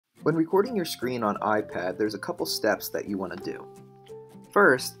When recording your screen on iPad, there's a couple steps that you want to do.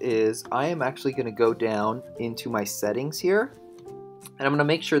 First is I am actually going to go down into my settings here, and I'm going to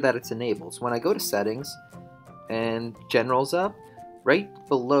make sure that it's enabled. So when I go to settings and general's up, right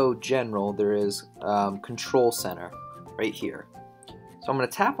below general there is control center right here. So I'm going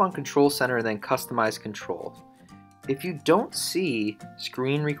to tap on control center and then customize control. If you don't see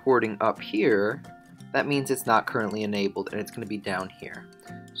screen recording up here, that means it's not currently enabled and it's going to be down here.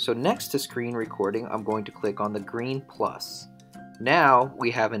 So next to screen recording, I'm going to click on the green plus. Now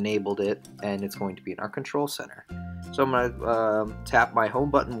we have enabled it and it's going to be in our control center. So I'm going to tap my home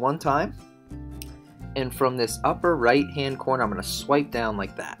button one time, and from this upper right hand corner I'm going to swipe down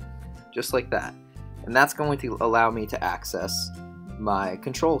like that, just like that, and that's going to allow me to access my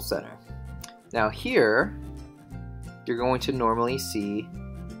control center. Now here you're going to normally see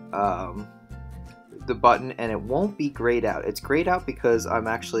the button, and it won't be grayed out. It's grayed out because I'm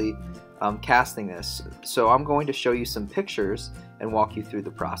actually casting this. So I'm going to show you some pictures and walk you through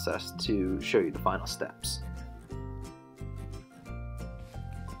the process to show you the final steps.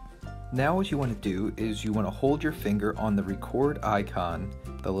 Now what you want to do is you want to hold your finger on the record icon,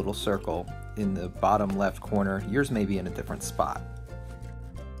 the little circle in the bottom left corner. Yours may be in a different spot.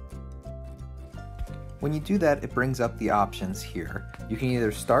 When you do that, it brings up the options here. You can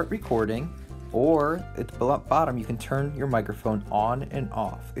either start recording, or at the bottom you can turn your microphone on and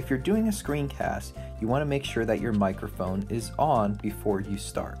off. If you're doing a screencast, you want to make sure that your microphone is on before you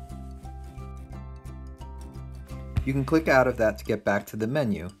start. You can click out of that to get back to the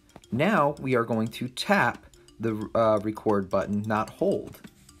menu. Now we are going to tap the record button, not hold.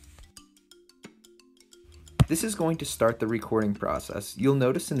 This is going to start the recording process. You'll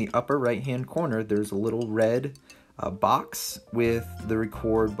notice in the upper right hand corner there's a little red box with the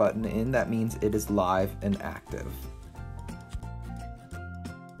record button in. That means it is live and active.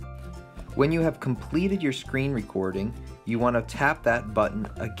 When you have completed your screen recording, you want to tap that button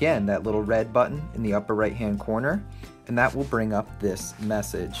again, that little red button in the upper right hand corner, and that will bring up this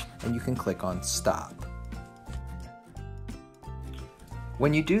message, and you can click on stop.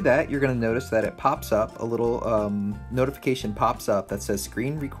 When you do that, you're going to notice that it pops up, a little notification pops up that says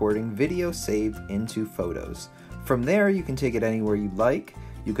screen recording video saved into photos. From there, you can take it anywhere you'd like.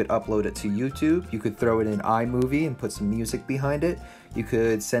 You could upload it to YouTube, you could throw it in iMovie and put some music behind it, you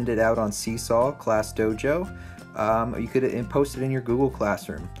could send it out on Seesaw, Class Dojo, or you could post it in your Google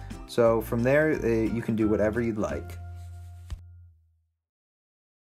Classroom. So from there, you can do whatever you'd like.